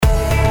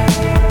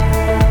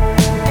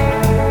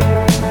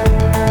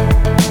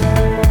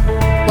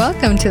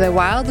to the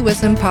Wild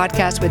Wisdom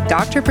Podcast with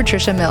Dr.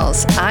 Patricia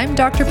Mills. I'm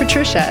Dr.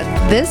 Patricia.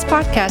 This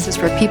podcast is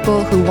for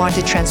people who want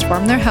to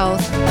transform their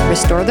health,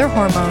 restore their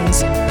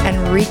hormones, and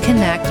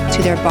reconnect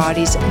to their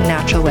body's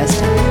natural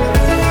wisdom.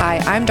 Hi,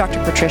 I'm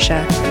Dr.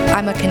 Patricia.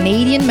 I'm a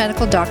Canadian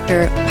medical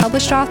doctor,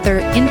 published author,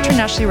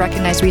 internationally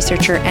recognized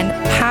researcher, and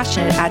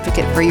passionate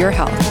advocate for your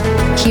health.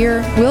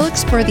 Here, we'll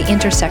explore the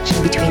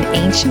intersection between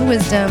ancient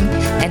wisdom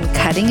and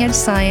cutting-edge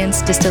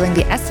science, distilling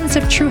the essence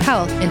of true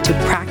health into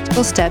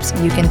practical steps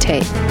you can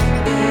take.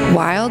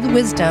 Wild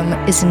wisdom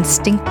is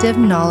instinctive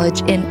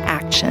knowledge in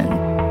action.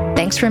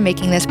 Thanks for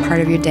making this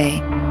part of your day.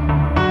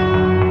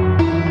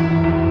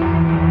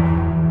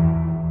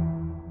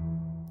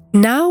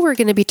 Now we're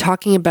going to be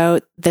talking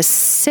about the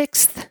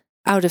 6th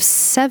out of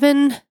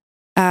 7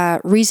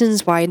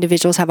 reasons why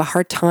individuals have a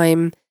hard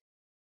time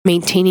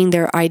maintaining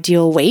their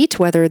ideal weight,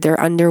 whether they're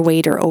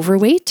underweight or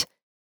overweight.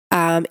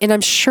 And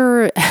I'm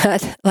sure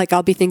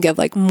I'll be thinking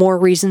of more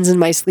reasons in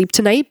my sleep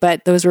tonight,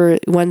 but those were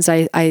ones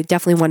I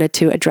definitely wanted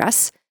to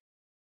address.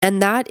 And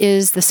that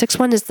is, the 6th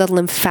one is the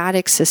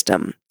lymphatic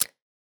system.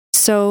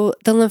 So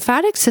the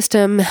lymphatic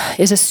system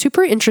is a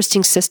super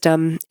interesting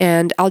system,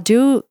 and I'll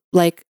do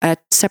a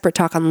separate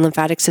talk on the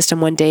lymphatic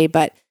system one day,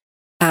 but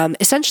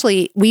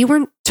essentially we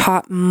weren't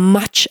taught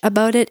much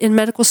about it in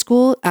medical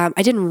school.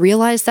 I didn't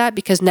realize that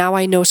because now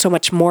I know so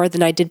much more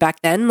than I did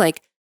back then.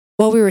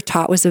 What we were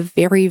taught was a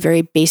very,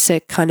 very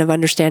basic kind of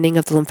understanding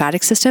of the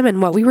lymphatic system. And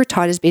what we were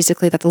taught is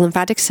basically that the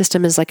lymphatic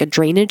system is like a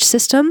drainage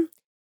system,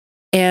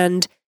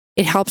 and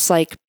it helps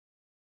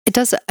it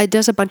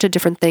does a bunch of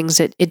different things.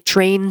 It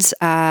drains,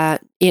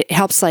 it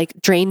helps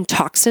drain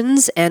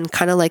toxins and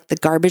kind of the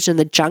garbage and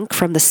the junk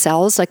from the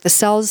cells. The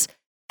cells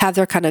have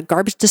their kind of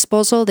garbage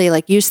disposal.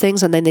 They use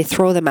things and then they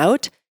throw them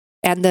out,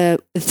 and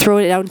throw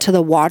it out into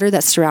the water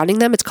that's surrounding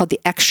them. It's called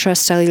the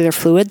extracellular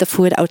fluid, the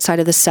fluid outside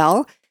of the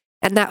cell.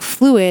 And that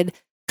fluid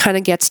kind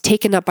of gets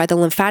taken up by the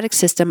lymphatic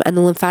system, and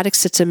the lymphatic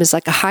system is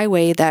like a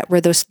highway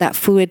where that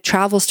fluid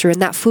travels through,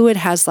 and that fluid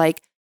has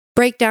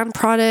breakdown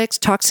products,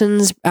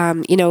 toxins,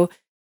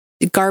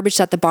 garbage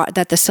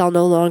that the cell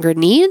no longer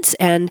needs,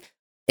 and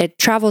it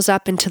travels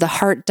up into the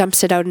heart,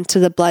 dumps it out into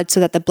the blood,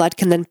 so that the blood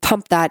can then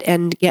pump that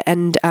and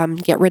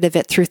get rid of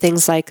it through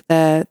things like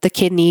the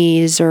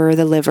kidneys or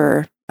the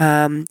liver,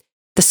 the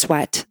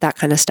sweat, that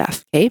kind of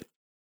stuff. Okay.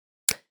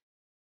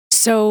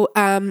 So,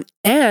 and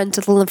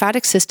the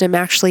lymphatic system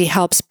actually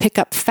helps pick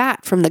up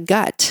fat from the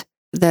gut.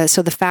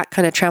 So the fat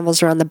kind of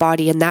travels around the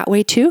body in that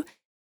way too.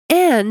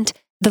 And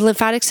the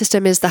lymphatic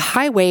system is the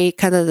highway,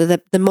 kind of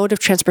the mode of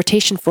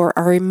transportation for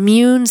our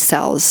immune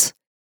cells.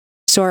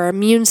 So our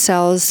immune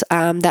cells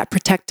that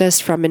protect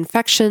us from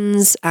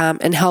infections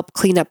and help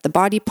clean up the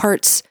body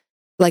parts,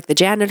 like the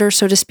janitor,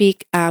 so to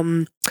speak.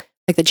 The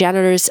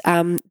janitors,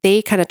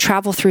 they kind of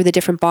travel through the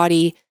different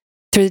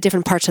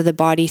parts of the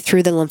body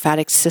through the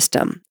lymphatic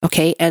system.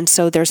 Okay, and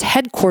so there's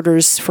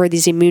headquarters for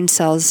these immune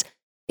cells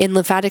in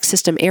lymphatic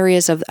system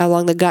areas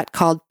along the gut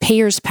called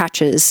Peyer's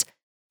patches.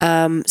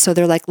 So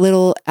they're like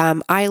little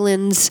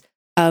islands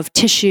of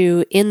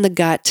tissue in the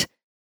gut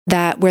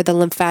where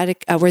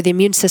the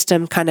immune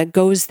system kind of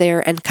goes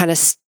there and kind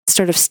of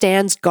sort of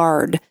stands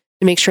guard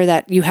to make sure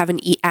that you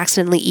haven't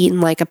accidentally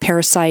eaten a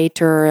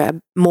parasite or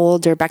a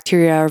mold or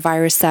bacteria or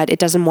virus that it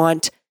doesn't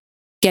want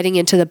getting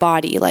into the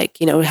body.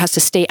 It has to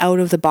stay out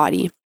of the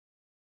body.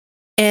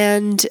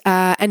 And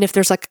if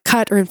there's a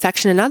cut or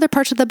infection in other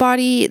parts of the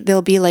body,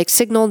 they'll be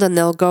signaled, and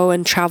they'll go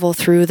and travel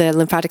through the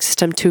lymphatic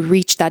system to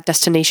reach that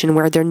destination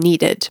where they're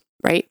needed,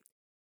 right?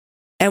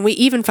 And we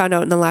even found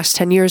out in the last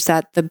 10 years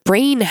that the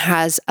brain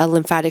has a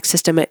lymphatic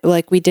system.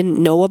 We didn't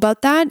know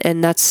about that,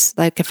 and that's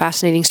a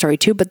fascinating story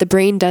too, but the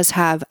brain does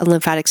have a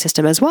lymphatic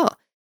system as well.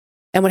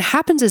 And what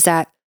happens is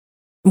that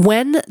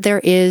when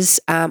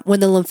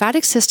the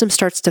lymphatic system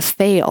starts to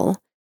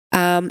fail,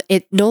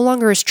 it no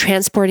longer is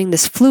transporting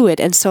this fluid.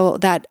 And so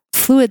that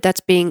fluid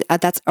that's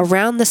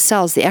around the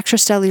cells, the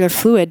extracellular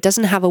fluid,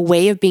 doesn't have a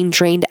way of being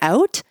drained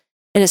out,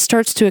 and it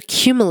starts to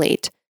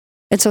accumulate.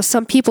 And so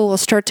some people will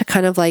start to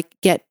kind of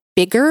get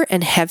bigger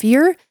and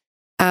heavier.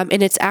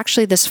 And it's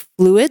actually this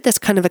fluid that's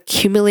kind of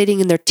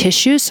accumulating in their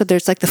tissues. So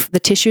there's the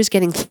tissue is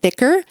getting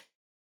thicker.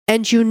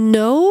 And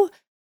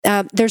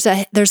there's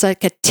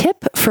a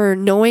tip for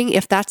knowing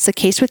if that's the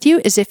case with you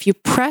is if you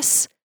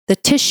press the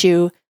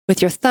tissue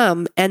with your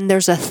thumb, and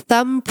there's a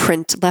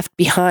thumbprint left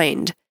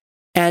behind,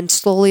 and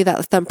slowly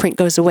that thumbprint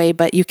goes away,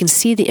 but you can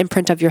see the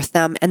imprint of your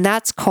thumb, and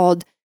that's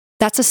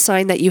a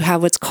sign that you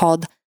have what's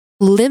called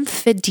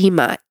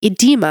lymphedema.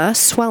 Edema,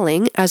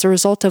 swelling, as a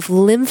result of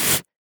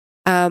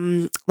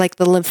the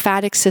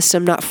lymphatic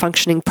system not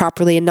functioning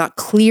properly and not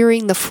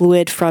clearing the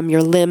fluid from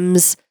your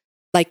limbs,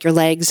 like your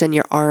legs and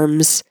your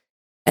arms,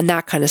 and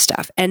that kind of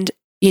stuff. And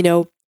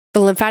the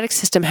lymphatic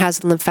system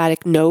has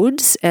lymphatic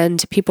nodes,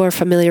 and people are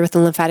familiar with the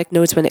lymphatic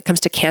nodes when it comes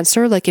to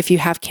cancer. If you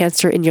have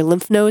cancer in your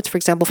lymph nodes, for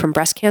example, from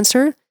breast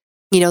cancer,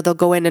 they'll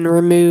go in and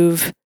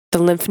remove the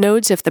lymph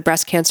nodes if the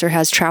breast cancer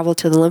has traveled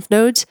to the lymph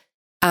nodes.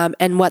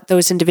 And what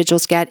those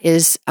individuals get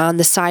is on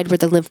the side where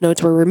the lymph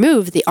nodes were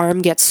removed, the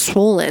arm gets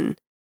swollen.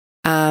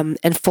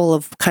 and full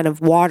of kind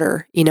of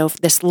water,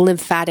 this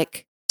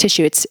lymphatic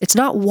tissue. It's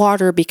not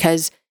water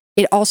because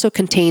it also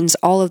contains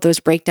all of those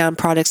breakdown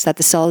products that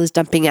the cell is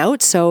dumping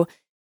out. So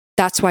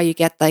that's why you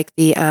get like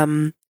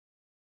the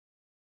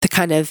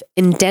kind of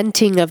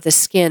indenting of the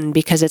skin,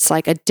 because it's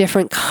like a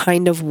different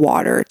kind of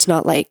water. It's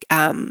not like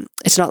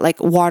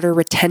water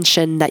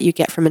retention that you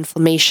get from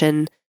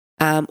inflammation,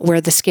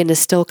 where the skin is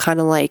still kind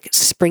of like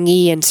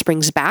springy and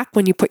springs back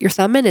when you put your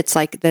thumb in. It's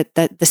like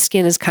the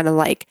skin is kind of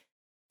like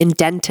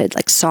indented,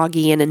 like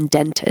soggy and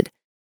indented.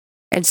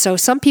 And so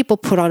some people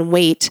put on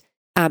weight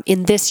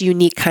in this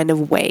unique kind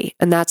of way,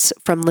 and that's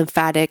from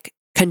lymphatic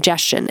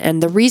congestion.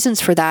 And the reasons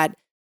for that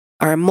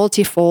are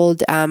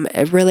multifold.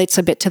 It relates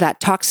a bit to that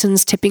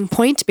toxins tipping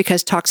point,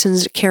 because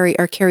toxins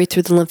are carried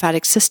through the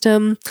lymphatic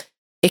system.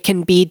 It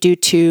can be due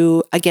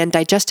to, again,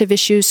 digestive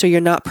issues. So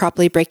you're not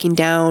properly breaking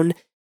down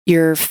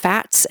your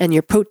fats and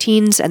your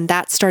proteins, and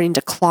that's starting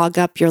to clog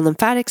up your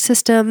lymphatic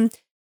system.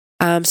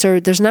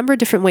 So there's a number of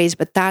different ways,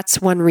 but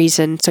that's one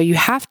reason. So you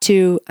have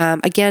to,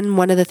 again,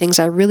 one of the things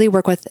I really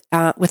work with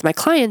my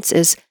clients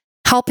is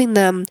helping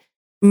them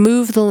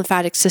move the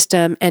lymphatic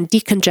system and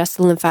decongest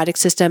the lymphatic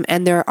system.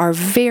 And there are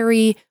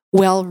very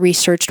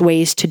well-researched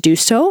ways to do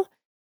so,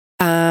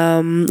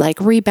 like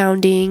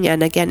rebounding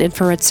and, again,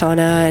 infrared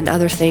sauna and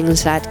other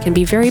things that can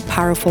be very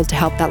powerful to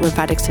help that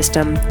lymphatic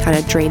system kind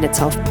of drain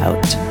itself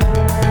out.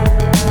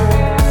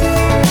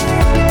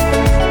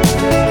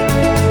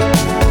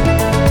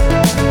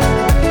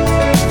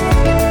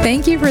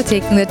 Thank you for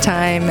taking the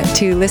time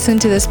to listen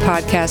to this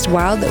podcast,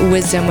 Wild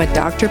Wisdom with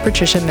Dr.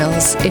 Patricia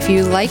Mills. If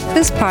you like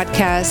this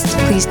podcast,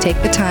 please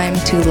take the time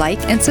to like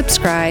and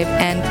subscribe,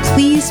 and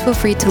please feel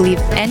free to leave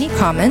any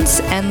comments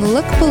and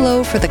look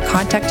below for the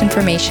contact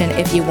information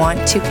if you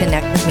want to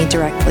connect with me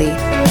directly.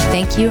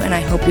 Thank you, and I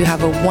hope you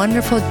have a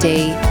wonderful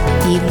day,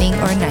 evening,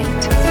 or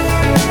night.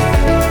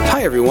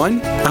 Hi,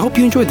 everyone. I hope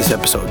you enjoyed this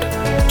episode.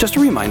 Just a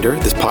reminder,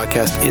 this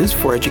podcast is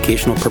for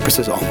educational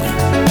purposes only.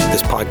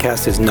 This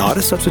podcast is not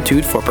a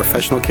substitute for a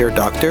professional care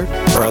doctor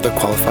or other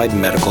qualified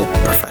medical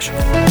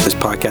professional. This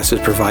podcast is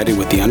provided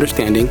with the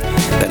understanding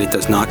that it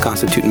does not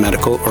constitute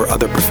medical or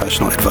other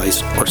professional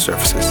advice or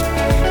services.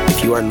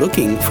 If you are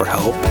looking for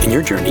help in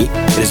your journey,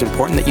 it is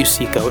important that you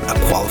seek out a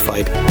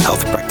qualified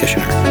health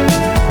practitioner.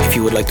 If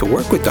you would like to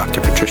work with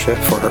Dr. Patricia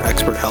for her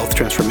expert health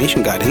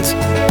transformation guidance,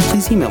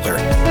 please email her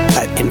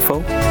at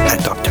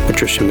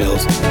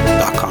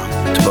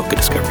info@drpatriciamills.com to book a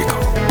discovery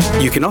call.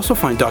 You can also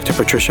find Dr.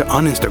 Patricia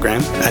on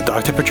Instagram at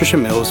Dr. Patricia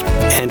Mills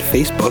and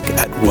Facebook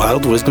at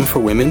Wild Wisdom for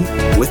Women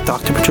with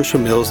Dr. Patricia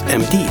Mills,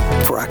 MD.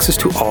 For access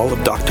to all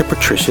of Dr.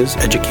 Patricia's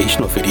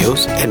educational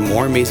videos and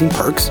more amazing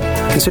perks,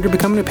 consider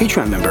becoming a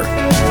Patreon member.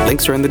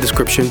 Links are in the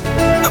description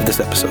of this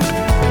episode.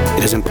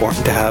 It is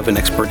important to have an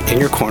expert in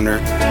your corner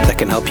that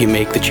can help you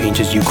make the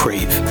changes you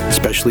crave,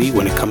 especially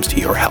when it comes to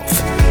your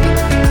health.